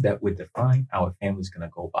things that would define our family's going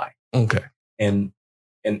to go by. Okay. And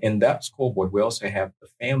in that scoreboard, we also have the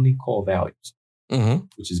family core values,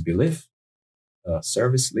 which is belief,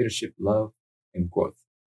 service, leadership, love, and growth.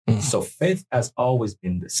 So faith has always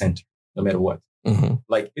been the center, no matter what.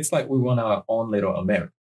 Like, it's like we run our own little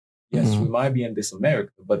America. Yes, we might be in this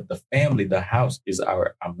America, but the family, the house is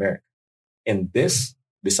our America. And this,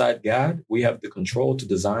 beside God, we have the control to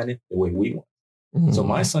design it the way we want. So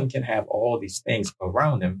my son can have all these things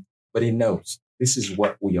around him, but he knows this is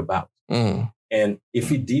what we about. And if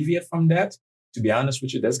he deviate from that, to be honest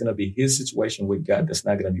with you, that's going to be his situation with God. That's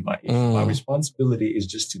not going to be my issue. My responsibility is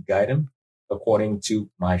just to guide him according to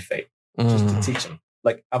my faith, just to teach him.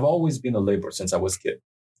 Like, I've always been a laborer since I was a kid.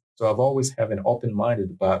 So I've always have an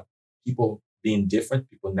open-minded about people being different,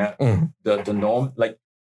 people not the norm. Like,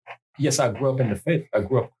 yes, I grew up in the faith. I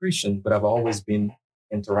grew up Christian, but I've always been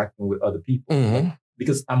interacting with other people, like,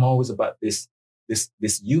 because I'm always about this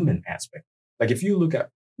human aspect. Like, if you look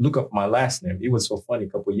up my last name, it was so funny. A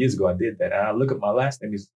couple of years ago, I did that. And I look at my last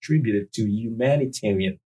name is attributed to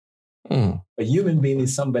humanitarian. A human being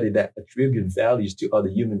is somebody that attributes values to other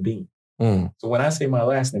human beings. So when I say my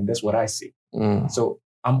last name, that's what I see. So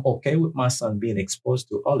I'm okay with my son being exposed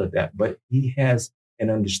to all of that, but he has an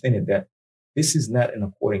understanding that this is not in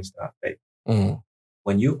accordance to our faith.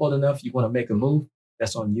 When you're old enough, you want to make a move,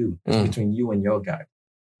 that's on you. It's between you and your God.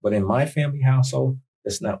 But in my family household,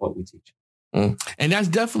 that's not what we teach. And that's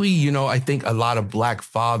definitely, I think a lot of Black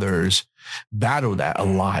fathers battle that a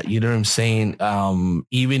lot. You know what I'm saying?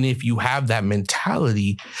 Even if you have that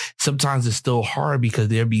mentality, sometimes it's still hard because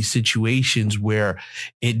there'll be situations where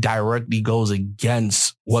it directly goes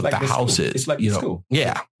against what the house is. It's like the school.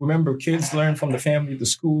 Yeah. Remember, kids learn from the family, the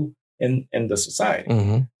school, and the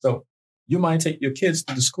society. So you might take your kids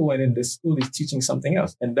to the school, and in the school is teaching something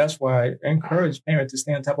else. And that's why I encourage parents to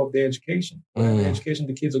stay on top of their education. The education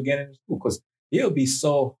the kids are getting in school, because it'll be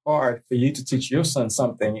so hard for you to teach your son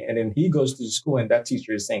something, and then he goes to the school and that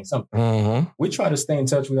teacher is saying something. We try to stay in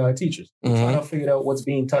touch with our teachers. We try to figure out what's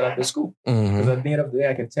being taught at the school. Because at the end of the day,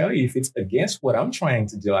 I can tell you, if it's against what I'm trying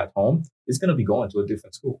to do at home, it's going to be going to a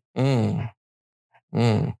different school.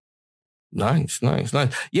 Nice.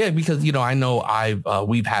 Yeah, because, I know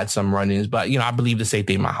we've had some run-ins, but, I believe the same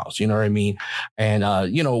thing in my house. You know what I mean? And,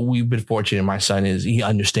 we've been fortunate. My son he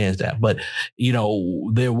understands that. But,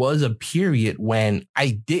 there was a period when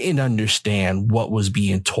I didn't understand what was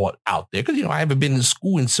being taught out there because, I haven't been in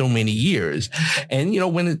school in so many years. And,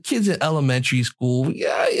 when the kids in elementary school,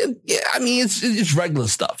 I mean, it's regular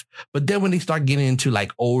stuff. But then when they start getting into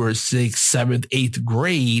like over 6th, 7th, 8th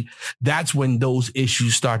grade, that's when those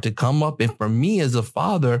issues start to come up. And for me as a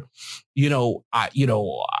father, I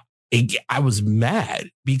was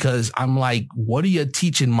mad because I'm like, what are you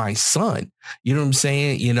teaching my son? You know what I'm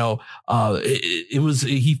saying? He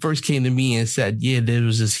first came to me and said, yeah, there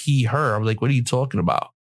was this he, her. I was like, what are you talking about?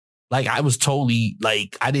 Like, I was totally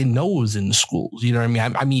like, I didn't know it was in the schools. You know what I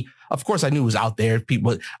mean? I mean, of course I knew it was out there,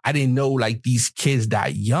 people, but I didn't know like these kids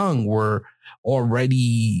that young were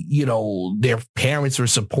already, their parents were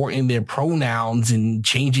supporting their pronouns and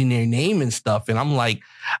changing their name and stuff. And I'm like,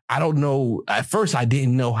 I don't know. At first, I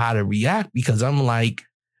didn't know how to react because I'm like,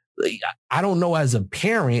 I don't know as a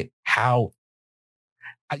parent how,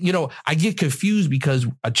 I get confused because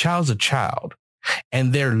a child's a child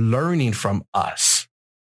and they're learning from us,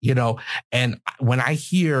 and when I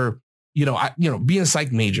hear, being a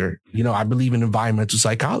psych major, I believe in environmental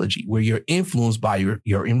psychology where you're influenced by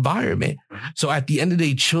your environment. So at the end of the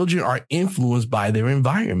day, children are influenced by their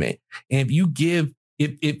environment. And if you give,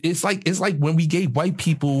 if it's like when we gave white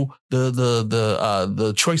people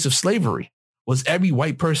the choice of slavery, was every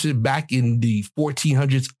white person back in the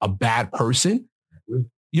 1400s a bad person?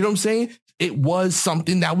 You know what I'm saying? It was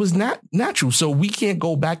something that was not natural. So we can't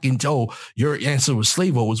go back and tell your answer was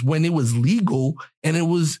slave. It was when it was legal and it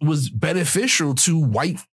was beneficial to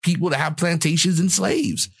white people to have plantations and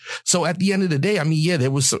slaves. So at the end of the day, I mean, yeah,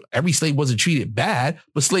 every slave wasn't treated bad,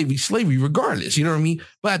 but slavery regardless, you know what I mean?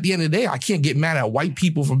 But at the end of the day, I can't get mad at white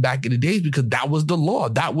people from back in the days because that was the law.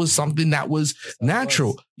 That was something that was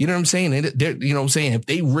natural. You know what I'm saying? And you know what I'm saying? If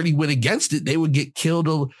they really went against it, they would get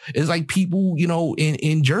killed. It's like people,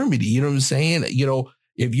 in Germany, you know what I'm saying?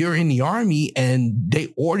 If you're in the army and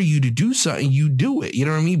they order you to do something, you do it. You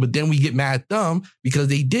know what I mean? But then we get mad at them because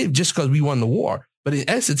they did just because we won the war. But in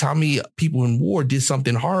essence, how many people in war did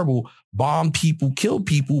something horrible, bomb people, kill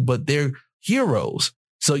people, but they're heroes.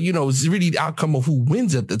 So, it's really the outcome of who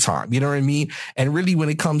wins at the time. You know what I mean? And really, when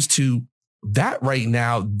it comes to that right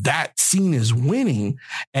now, that scene is winning.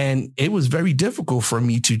 And it was very difficult for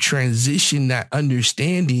me to transition that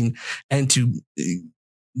understanding and to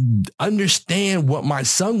understand what my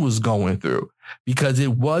son was going through, because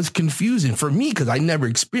it was confusing for me because I never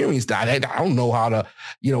experienced that. I don't know how to,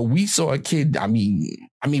 we saw a kid. I mean,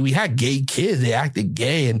 we had gay kids. They acted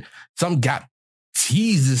gay and some got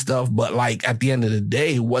teased and stuff. But like at the end of the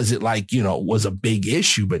day, was it like, was a big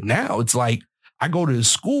issue. But now it's like I go to the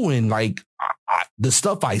school and like the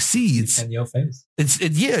stuff I see, it's in your face. It's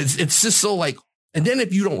just so like, and then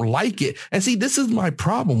if you don't like it, and see, this is my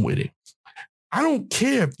problem with it. I don't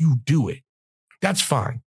care if you do it. That's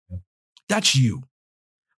fine. That's you.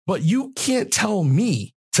 But you can't tell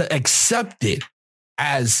me to accept it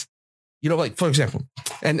as, like, for example,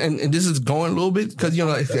 and this is going a little bit because,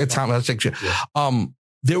 at time I'll check you.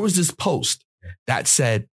 There was this post that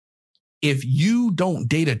said, if you don't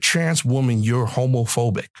date a trans woman, you're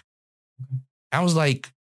homophobic. I was like,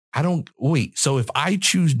 so if I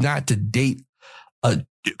choose not to date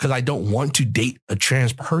because I don't want to date a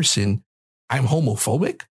trans person, I'm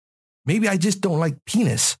homophobic? Maybe I just don't like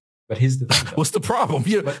penis. But here's the thing. What's the problem?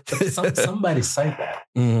 But somebody said that.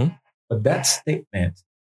 Mm-hmm. But that statement,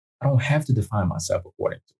 I don't have to define myself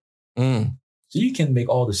according to it. So you can make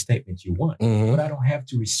all the statements you want, but I don't have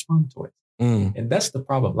to respond to it. And that's the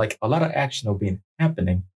problem. Like a lot of action are being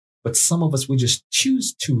happening, but some of us, we just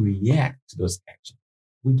choose to react to those actions.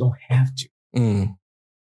 We don't have to.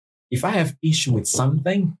 If I have issue with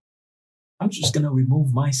something, I'm just going to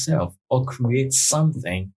remove myself or create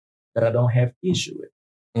something that I don't have issue with.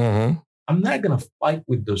 I'm not going to fight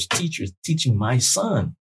with those teachers teaching my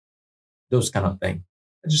son those kind of things.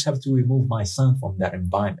 I just have to remove my son from that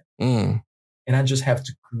environment. And I just have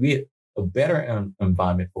to create a better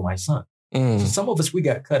environment for my son. So some of us, we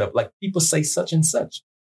got cut up. Like people say such and such.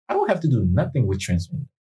 I don't have to do nothing with trans women.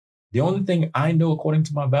 The only thing I know according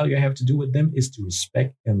to my value I have to do with them is to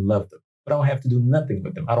respect and love them. But I don't have to do nothing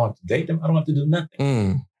with them. I don't have to date them. I don't have to do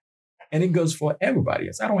nothing. And it goes for everybody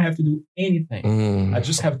else. I don't have to do anything. I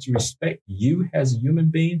just have to respect you as a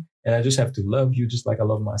human being. And I just have to love you just like I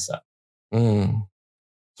love myself.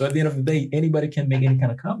 So at the end of the day, anybody can make any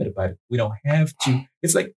kind of comment about it. We don't have to.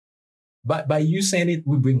 It's like by you saying it,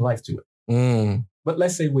 we bring life to it. But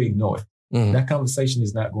let's say we ignore it. That conversation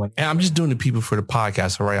is not going. And I'm just doing the people for the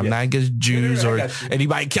podcast, all right? I'm not against Jews or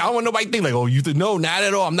anybody. I don't want nobody to think like, oh, you think, no, not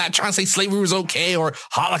at all. I'm not trying to say slavery was okay or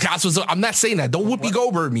Holocaust was. I'm not saying that. Don't Whoopi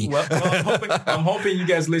Goldberg me. Well, I'm hoping you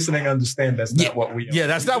guys listening understand that's not what we are. Yeah,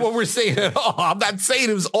 that's not what we're saying at all. I'm not saying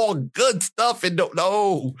it was all good stuff and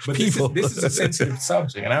no. But people. This is a sensitive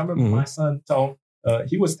subject. And I remember my son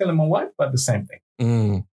he was telling my wife about the same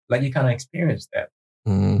thing. Like he kind of experienced that.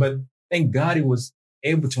 But thank God he was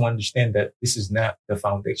able to understand that this is not the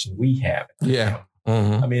foundation we have.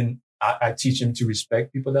 I mean, I teach him to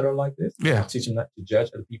respect people that are like this. I teach him not to judge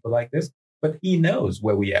other people like this, but he knows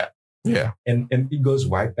where we are. And it goes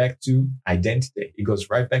right back to identity. It goes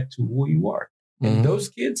right back to who you are. And those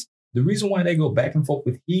kids, the reason why they go back and forth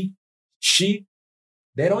with he, she,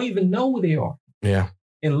 they don't even know who they are.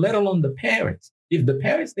 And let alone the parents. If the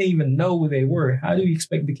parents didn't even know who they were, how do you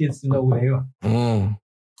expect the kids to know who they are?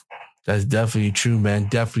 That's definitely true, man.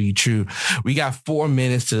 Definitely true. We got 4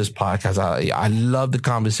 minutes to this podcast. I love the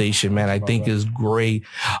conversation, man. I think it's great.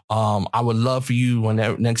 I would love for you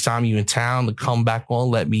next time you're in town to come back on.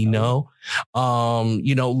 Let me know.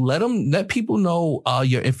 Let people know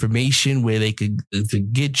your information, where they could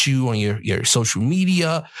get you on your social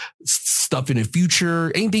media stuff in the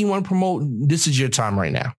future. Anything you want to promote? This is your time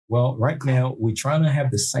right now. Well, right now we're trying to have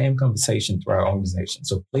the same conversation through our organization.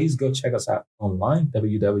 So please go check us out online,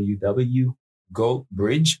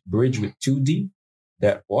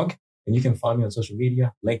 www.gobridge.org. And you can find me on social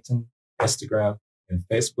media, LinkedIn, Instagram, and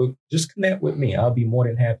Facebook. Just connect with me. I'll be more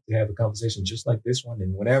than happy to have a conversation just like this one.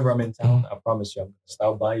 And whenever I'm in town, I promise you I'm going to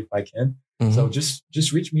stop by if I can. Mm-hmm. So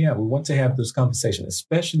just reach me out. We want to have those conversations,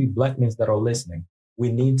 especially Black men that are listening. We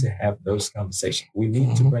need to have those conversations. We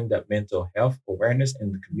need to bring that mental health awareness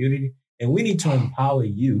in the community. And we need to empower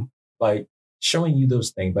you by showing you those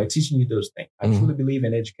things, by teaching you those things. I truly believe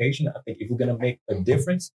in education. I think if we're going to make a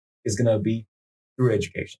difference, it's going to be through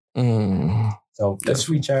education. So let's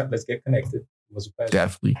reach out. Let's get connected. It was a pleasure.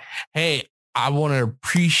 Definitely. Hey, I want to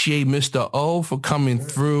appreciate Mr. O for coming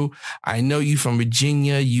through. I know you from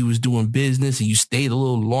Virginia. You was doing business and you stayed a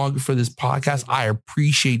little longer for this podcast. I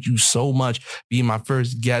appreciate you so much being my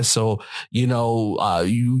first guest. So, you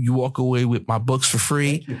walk away with my books for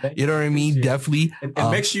free. Thank you know what I mean? Definitely.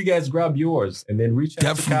 And make sure you guys grab yours and then reach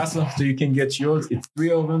out to Casa so you can get yours. It's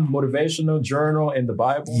 3 of them: motivational, journal, and the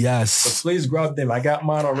Bible. Yes. So please grab them. I got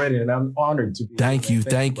mine already and I'm honored to be here.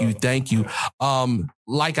 Thank you.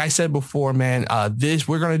 Like I said before, man,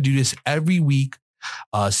 we're going to do this every week,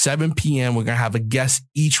 7 p.m. We're going to have a guest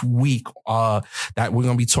each week that we're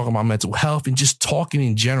going to be talking about mental health and just talking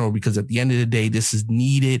in general, because at the end of the day, this is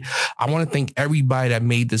needed. I want to thank everybody that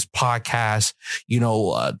made this podcast,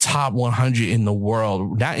 top 100 in the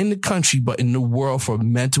world, not in the country, but in the world for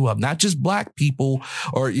mental health, not just Black people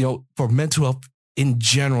or, for mental health in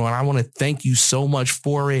general. And I want to thank you so much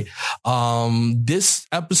for it. This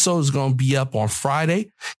episode is going to be up on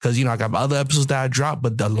Friday because, I got other episodes that I drop,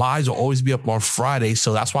 but the lives will always be up on Friday.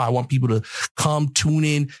 So that's why I want people to come tune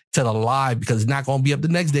in to the live, because it's not going to be up the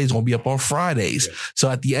next day. It's going to be up on Fridays. Yeah. So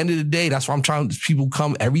at the end of the day, that's why I'm trying to people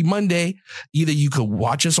come every Monday. Either you could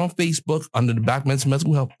watch us on Facebook under the Black Men's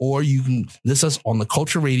Mental Health, or you can listen to us on the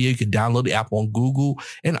Culture Radio. You can download the app on Google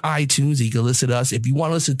and iTunes. You can listen to us. If you want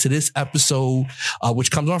to listen to this episode,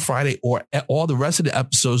 which comes on Friday, or all the rest of the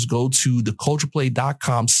episodes, go to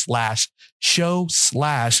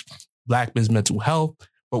thecultureplay.com/show/Black Men's Mental Health.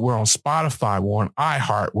 But we're on Spotify, we're on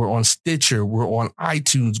iHeart, we're on Stitcher, we're on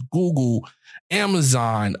iTunes, Google,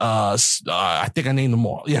 Amazon. I think I named them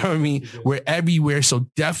all. You know what I mean? We're everywhere. So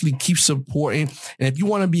definitely keep supporting. And if you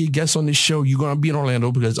want to be a guest on this show, you're going to be in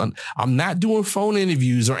Orlando, because I'm not doing phone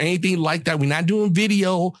interviews or anything like that. We're not doing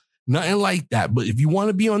video. Nothing like that. But if you want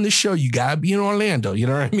to be on this show, you got to be in Orlando. You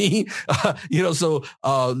know what I mean? So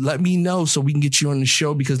let me know so we can get you on the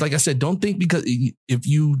show, because like I said, don't think because if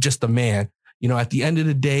you just a man, at the end of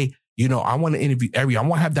the day, I want to interview I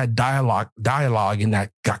want to have that dialogue and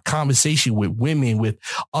that conversation with women, with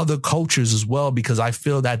other cultures as well, because I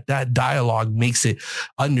feel that dialogue makes it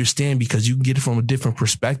understand, because you can get it from a different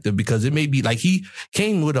perspective, because it may be like he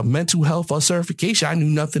came with a mental health certification I knew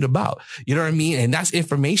nothing about. You know what I mean? And that's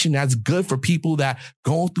information that's good for people that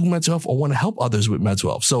going through mental health or want to help others with mental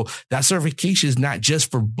health. So that certification is not just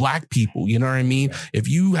for Black people. You know what I mean? If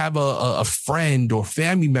you have a friend or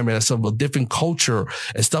family member that's of a different culture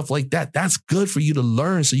and stuff like that, that's good for you to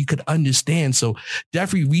learn so you could understand. So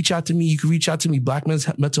definitely reach out to me. You can reach out to me,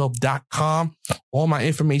 blackmensmentalhealth.com. All my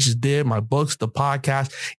information is there, my books, the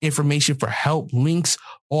podcast, information for help, links,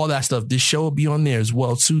 all that stuff. This show will be on there as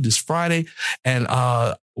well too this Friday. And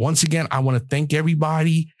once again, I want to thank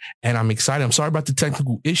everybody, and I'm excited. I'm sorry about the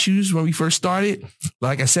technical issues when we first started.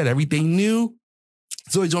 Like I said, everything new.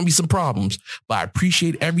 There's always going to be some problems, but I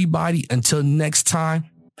appreciate everybody. Until next time,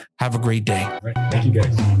 have a great day. Thank you,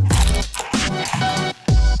 guys.